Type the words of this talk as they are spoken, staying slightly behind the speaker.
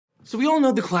So we all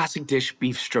know the classic dish,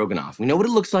 beef stroganoff. We know what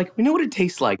it looks like, we know what it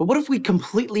tastes like, but what if we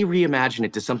completely reimagine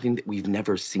it to something that we've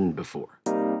never seen before?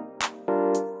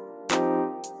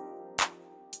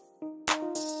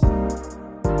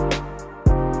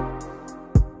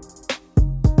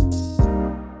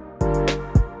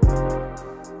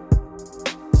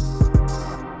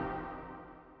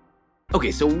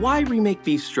 Okay, so why remake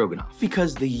beef stroganoff?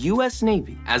 Because the US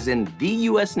Navy, as in the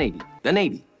US Navy, the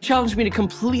Navy, challenged me to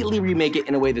completely remake it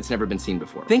in a way that's never been seen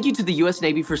before. Thank you to the US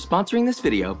Navy for sponsoring this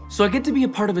video, so I get to be a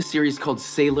part of a series called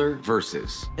Sailor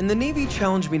Versus. And the Navy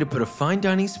challenged me to put a fine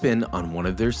dining spin on one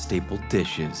of their staple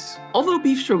dishes. Although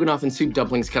beef stroganoff and soup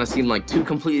dumplings kind of seem like two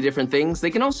completely different things, they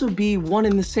can also be one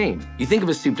and the same. You think of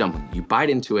a soup dumpling, you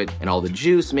bite into it, and all the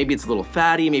juice, maybe it's a little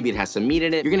fatty, maybe it has some meat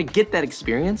in it, you're gonna get that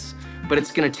experience, but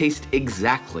it's gonna taste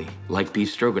exactly like beef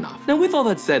stroganoff. Now with all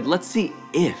that said, let's see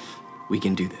if we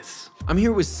can do this. I'm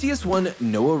here with CS1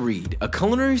 Noah Reed, a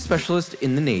culinary specialist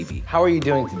in the Navy. How are you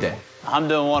doing today? I'm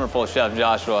doing wonderful, Chef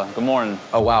Joshua. Good morning.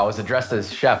 Oh wow, I was addressed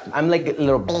as chef. I'm like a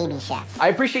little baby chef. I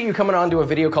appreciate you coming on to a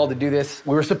video call to do this.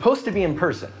 We were supposed to be in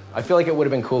person. I feel like it would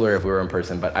have been cooler if we were in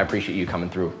person, but I appreciate you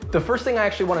coming through. The first thing I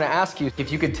actually wanted to ask you,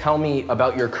 if you could tell me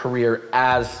about your career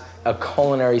as a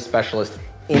culinary specialist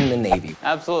in the Navy.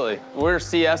 Absolutely. We're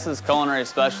CS's culinary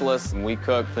specialists, and we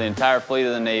cook for the entire fleet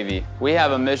of the Navy. We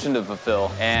have a mission to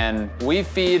fulfill, and we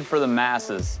feed for the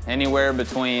masses, anywhere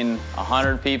between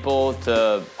 100 people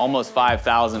to almost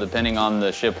 5,000, depending on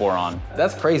the ship we're on.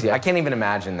 That's crazy. I can't even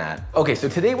imagine that. Okay, so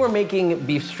today we're making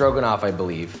beef stroganoff, I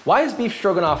believe. Why is beef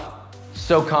stroganoff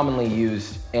so commonly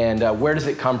used, and where does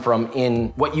it come from in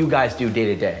what you guys do day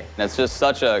to day? It's just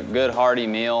such a good, hearty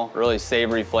meal, really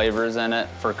savory flavors in it.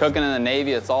 For cooking in the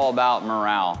Navy, it's all about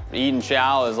morale. Eating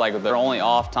chow is like their only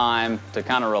off time to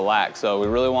kind of relax, so we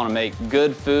really want to make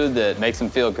good food that makes them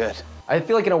feel good. I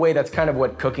feel like in a way that's kind of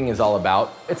what cooking is all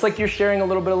about. It's like you're sharing a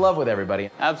little bit of love with everybody.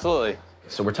 Absolutely.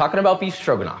 So we're talking about beef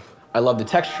stroganoff. I love the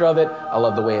texture of it, I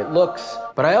love the way it looks,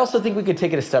 but I also think we could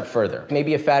take it a step further.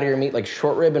 Maybe a fattier meat like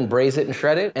short rib and braise it and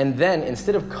shred it, and then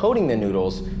instead of coating the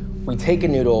noodles, we take a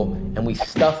noodle and we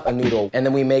stuff a noodle, and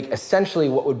then we make essentially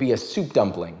what would be a soup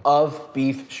dumpling of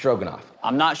beef stroganoff.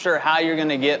 I'm not sure how you're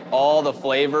gonna get all the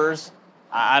flavors.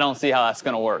 I don't see how that's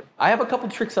gonna work. I have a couple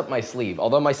tricks up my sleeve.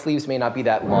 Although my sleeves may not be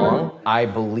that long, I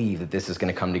believe that this is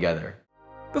gonna come together.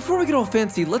 Before we get all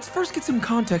fancy, let's first get some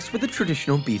context with a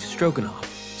traditional beef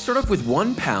stroganoff. Start off with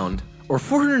 1 pound, or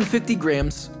 450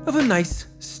 grams, of a nice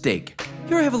steak.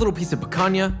 Here I have a little piece of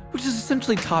picanha, which is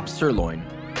essentially top sirloin,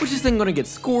 which is then gonna get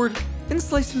scored and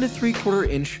sliced into 3/4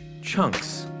 inch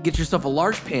chunks. Get yourself a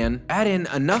large pan, add in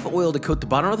enough oil to coat the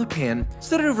bottom of the pan,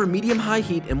 set it over medium-high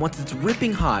heat, and once it's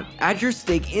ripping hot, add your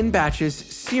steak in batches,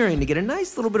 searing to get a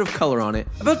nice little bit of color on it.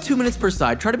 About 2 minutes per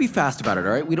side. Try to be fast about it,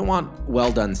 all right? We don't want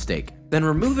well-done steak. Then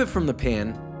remove it from the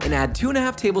pan and add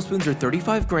 2.5 tablespoons or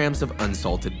 35 grams of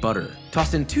unsalted butter.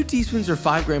 Toss in 2 teaspoons or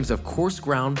 5 grams of coarse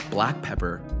ground black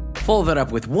pepper. Follow that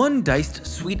up with 1 diced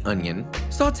sweet onion.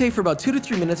 Saute for about 2 to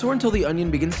 3 minutes or until the onion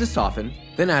begins to soften.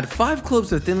 Then add 5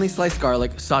 cloves of thinly sliced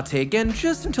garlic. Saute again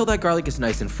just until that garlic is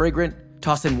nice and fragrant.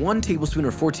 Toss in 1 tablespoon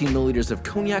or 14 milliliters of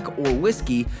cognac or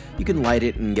whiskey. You can light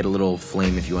it and get a little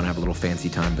flame if you want to have a little fancy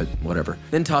time, but whatever.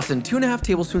 Then toss in 2.5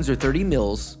 tablespoons or 30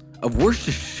 mils of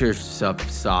Worcestershire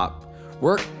sauce.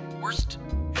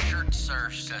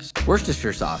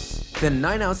 Then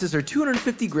 9 ounces or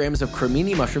 250 grams of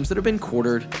cremini mushrooms that have been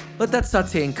quartered. Let that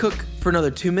saute and cook for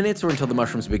another 2 minutes or until the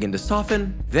mushrooms begin to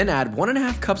soften. Then add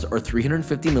 1.5 cups or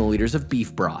 350 milliliters of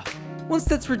beef broth. Once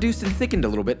that's reduced and thickened a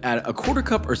little bit, add 1/4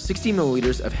 cup or 60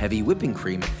 milliliters of heavy whipping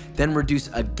cream, then reduce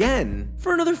again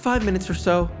for another 5 minutes or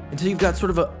so until you've got sort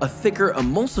of a thicker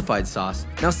emulsified sauce.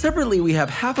 Now separately, we have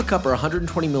 1/2 cup or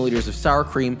 120 milliliters of sour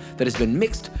cream that has been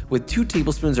mixed with 2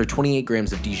 tablespoons or 28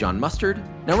 grams of Dijon mustard.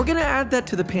 Now we're gonna add that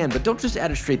to the pan, but don't just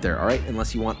add it straight there, all right?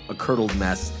 Unless you want a curdled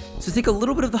mess. So take a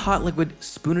little bit of the hot liquid,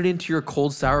 spoon it into your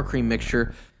cold sour cream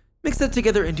mixture, mix that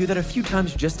together and do that a few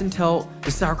times just until the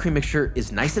sour cream mixture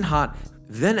is nice and hot.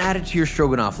 Then add it to your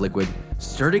stroganoff liquid,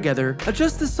 stir together,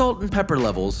 adjust the salt and pepper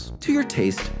levels to your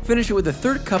taste, finish it with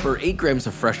 1/3 cup or 8 grams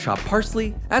of fresh chopped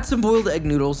parsley, add some boiled egg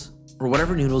noodles, or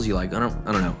whatever noodles you like, I don't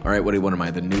know. All right, what am I,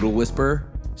 the noodle whisperer?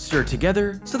 Stir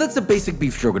together. So that's the basic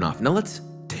beef stroganoff. Now let's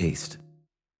taste.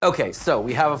 Okay, so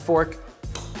we have a fork.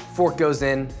 Fork goes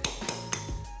in.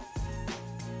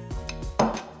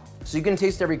 So you can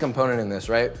taste every component in this,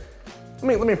 right?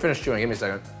 Let me finish chewing, give me a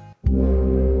second.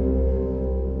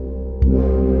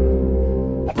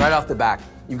 Right off the back,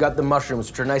 you've got the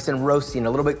mushrooms, which are nice and roasty and a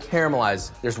little bit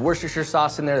caramelized. There's Worcestershire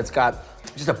sauce in there that's got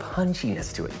just a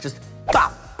punchiness to it. Just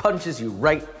pop, punches you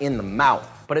right in the mouth.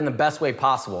 but in the best way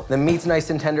possible. The meat's nice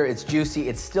and tender, it's juicy,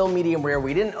 it's still medium rare.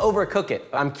 We didn't overcook it.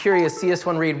 I'm curious,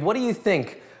 CS1 Reed, what do you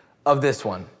think of this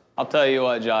one? I'll tell you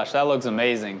what, Josh, that looks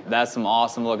amazing. That's some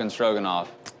awesome looking stroganoff.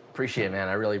 Appreciate it, man,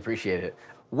 I really appreciate it.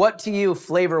 What to you,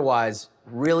 flavor-wise,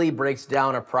 really breaks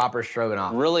down a proper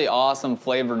stroganoff? Really awesome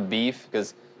flavored beef,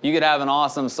 because you could have an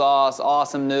awesome sauce,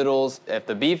 awesome noodles. If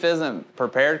the beef isn't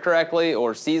prepared correctly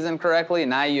or seasoned correctly,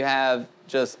 now you have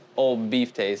just old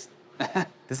beef taste.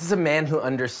 This is a man who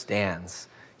understands.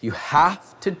 You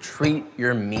have to treat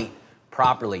your meat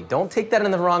properly. Don't take that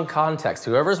in the wrong context.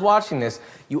 Whoever's watching this,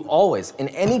 you always, in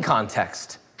any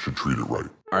context, should treat it right.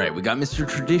 All right, we got Mr.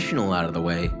 Traditional out of the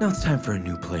way. Now it's time for a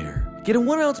new player. Get a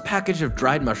 1 ounce package of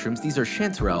dried mushrooms, these are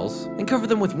chanterelles, and cover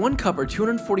them with 1 cup or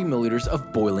 240 milliliters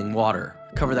of boiling water.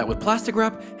 Cover that with plastic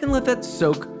wrap and let that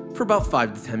soak for about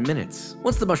 5 to 10 minutes.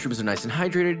 Once the mushrooms are nice and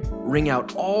hydrated, wring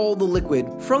out all the liquid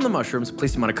from the mushrooms,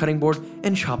 place them on a cutting board,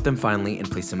 and chop them finely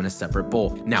and place them in a separate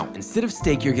bowl. Now, instead of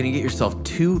steak, you're gonna get yourself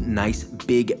 2 nice,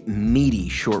 big, meaty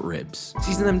short ribs.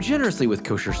 Season them generously with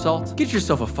kosher salt, get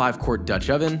yourself a 5-quart Dutch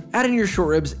oven, add in your short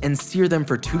ribs, and sear them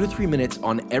for 2 to 3 minutes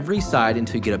on every side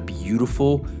until you get a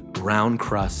beautiful brown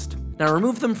crust. Now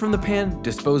remove them from the pan,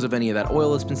 dispose of any of that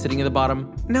oil that's been sitting at the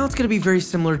bottom. Now it's gonna be very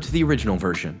similar to the original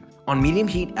version. On medium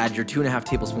heat, add your 2.5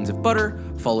 tablespoons of butter,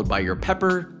 followed by your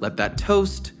pepper, let that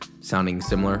toast, sounding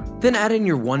similar. Then add in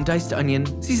your 1 diced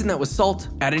onion, season that with salt,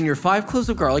 add in your 5 cloves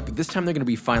of garlic, but this time they're gonna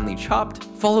be finely chopped,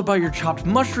 followed by your chopped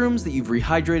mushrooms that you've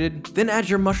rehydrated, then add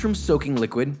your mushroom soaking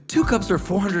liquid, 2 cups or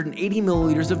 480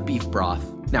 milliliters of beef broth.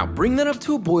 Now bring that up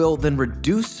to a boil, then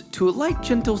reduce to a light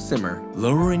gentle simmer.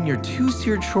 Lower in your 2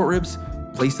 seared short ribs,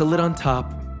 place the lid on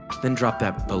top, then drop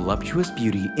that voluptuous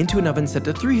beauty into an oven set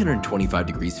to 325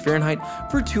 degrees Fahrenheit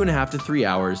for 2.5 to 3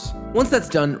 hours. Once that's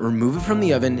done, remove it from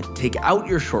the oven, take out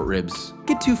your short ribs,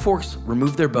 get 2 forks,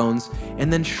 remove their bones,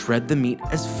 and then shred the meat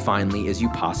as finely as you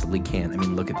possibly can. I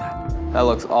mean, look at that. That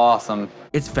looks awesome.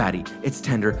 It's fatty, it's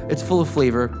tender, it's full of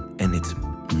flavor, and it's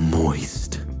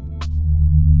moist.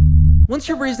 Once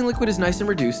your braising liquid is nice and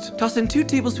reduced, toss in 2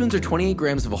 tablespoons or 28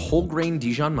 grams of a whole grain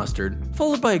Dijon mustard,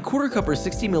 followed by a 1/4 cup or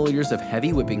 60 milliliters of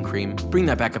heavy whipping cream. Bring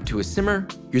that back up to a simmer.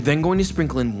 You're then going to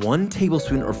sprinkle in 1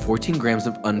 tablespoon or 14 grams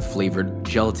of unflavored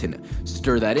gelatin.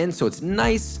 Stir that in so it's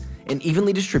nice and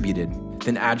evenly distributed.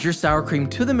 Then add your sour cream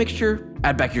to the mixture,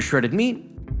 add back your shredded meat,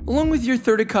 along with your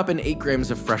 1/3 cup and 8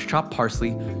 grams of fresh chopped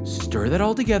parsley. Stir that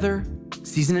all together.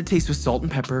 Season to taste with salt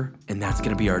and pepper, and that's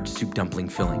gonna be our soup dumpling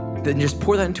filling. Then just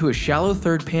pour that into a shallow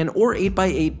 3rd pan or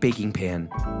 8x8 baking pan.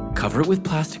 Cover it with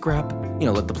plastic wrap,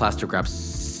 let the plastic wrap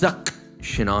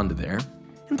suction onto there,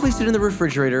 and place it in the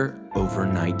refrigerator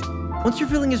overnight. Once your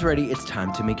filling is ready, it's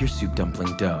time to make your soup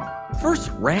dumpling dough. First,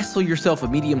 wrestle yourself a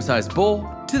medium-sized bowl.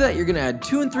 To that, you're gonna add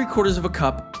 2 3/4 of a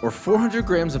cup or 400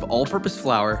 grams of all-purpose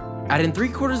flour. Add in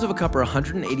 3/4 of a cup or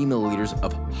 180 milliliters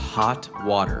of hot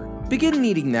water. Begin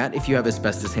kneading that if you have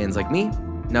asbestos hands like me.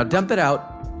 Now dump that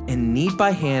out and knead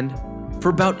by hand for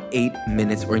about 8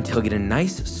 minutes or until you get a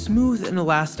nice, smooth and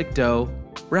elastic dough.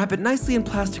 Wrap it nicely in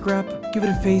plastic wrap, give it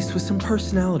a face with some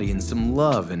personality and some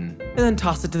love, and then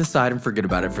toss it to the side and forget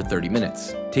about it for 30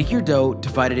 minutes. Take your dough,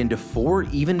 divide it into 4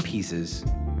 even pieces,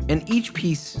 and each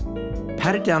piece,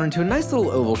 pat it down into a nice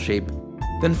little oval shape,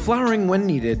 then flouring when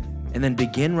needed, and then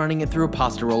begin running it through a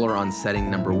pasta roller on setting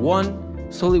number 1,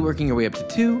 slowly working your way up to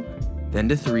 2, then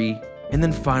to 3, and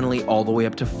then finally all the way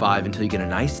up to 5 until you get a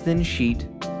nice thin sheet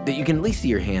that you can at least see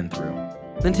your hand through.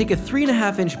 Then take a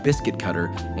 3.5-inch biscuit cutter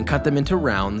and cut them into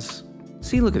rounds.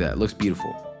 See, look at that, it looks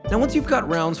beautiful. Now once you've got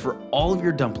rounds for all of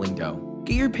your dumpling dough,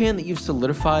 get your pan that you've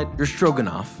solidified, your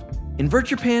stroganoff,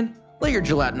 invert your pan, let your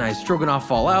gelatinized stroganoff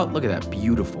fall out, look at that,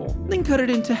 beautiful. Then cut it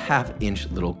into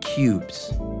 1/2-inch little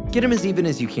cubes. Get them as even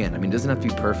as you can. I mean, it doesn't have to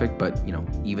be perfect, but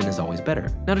even is always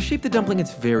better. Now to shape the dumpling,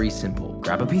 it's very simple.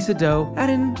 Grab a piece of dough, add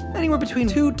in anywhere between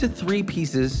 2 to 3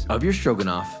 pieces of your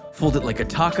stroganoff, fold it like a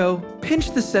taco,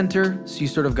 pinch the center so you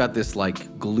sort of got this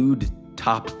like glued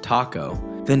top taco.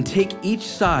 Then take each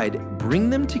side,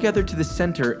 bring them together to the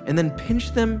center, and then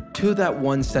pinch them to that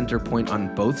one center point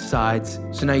on both sides.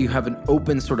 So now you have an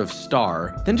open sort of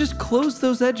star. Then just close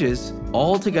those edges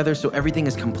all together so everything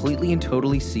is completely and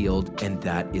totally sealed, and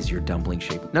that is your dumpling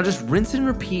shape. Now just rinse and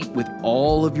repeat with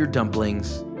all of your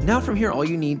dumplings. Now from here, all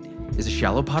you need is a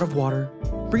shallow pot of water.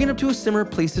 Bring it up to a simmer,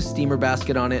 place a steamer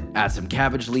basket on it, add some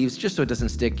cabbage leaves just so it doesn't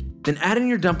stick. Then add in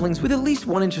your dumplings with at least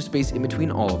 1 inch of space in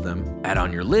between all of them. Add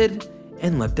on your lid,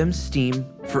 and let them steam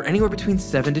for anywhere between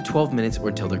 7 to 12 minutes or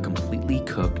until they're completely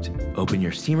cooked. Open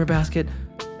your steamer basket,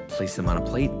 place them on a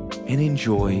plate, and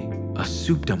enjoy a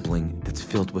soup dumpling that's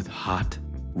filled with hot,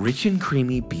 rich and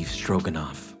creamy beef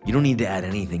stroganoff. You don't need to add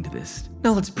anything to this.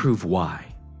 Now let's prove why.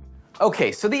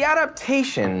 Okay, so the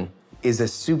adaptation is a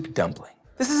soup dumpling.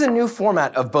 This is a new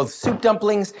format of both soup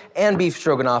dumplings and beef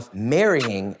stroganoff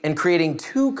marrying and creating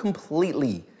two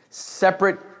completely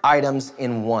separate items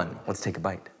in one. Let's take a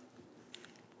bite.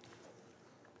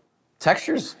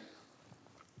 Texture's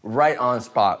right on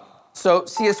spot. So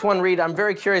CS1 Reed, I'm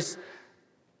very curious,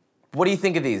 what do you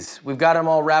think of these? We've got them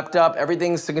all wrapped up.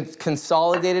 Everything's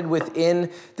consolidated within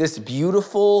this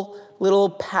beautiful little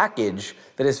package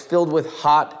that is filled with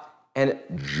hot and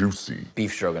juicy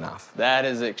beef stroganoff. That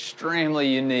is extremely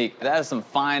unique. That is some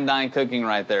fine dine cooking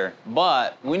right there.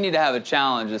 But we need to have a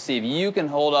challenge to see if you can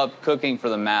hold up cooking for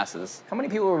the masses. How many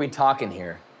people are we talking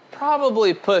here?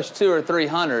 Probably push 200 or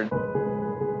 300.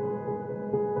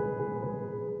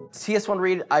 CS1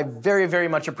 Reed, I very, very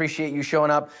much appreciate you showing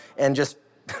up and just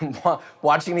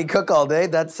watching me cook all day.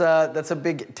 That's a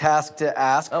big task to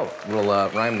ask. Oh, little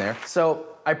rhyme there. So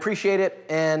I appreciate it,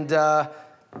 and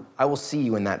I will see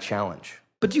you in that challenge.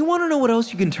 But do you want to know what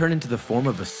else you can turn into the form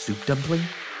of a soup dumpling?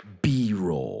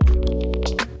 B-roll.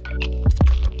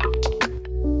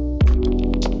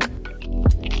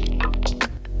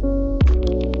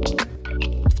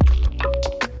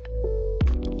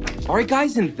 All right,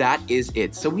 guys, and that is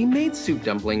it. So we made soup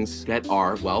dumplings that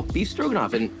are, well, beef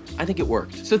stroganoff, and I think it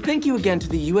worked. So thank you again to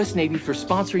the US Navy for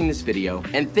sponsoring this video,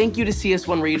 and thank you to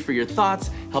CS1 Reed for your thoughts,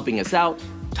 helping us out,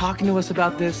 talking to us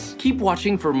about this. Keep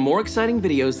watching for more exciting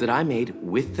videos that I made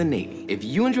with the Navy. If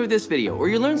you enjoyed this video or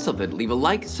you learned something, leave a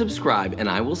like, subscribe, and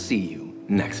I will see you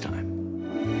next time.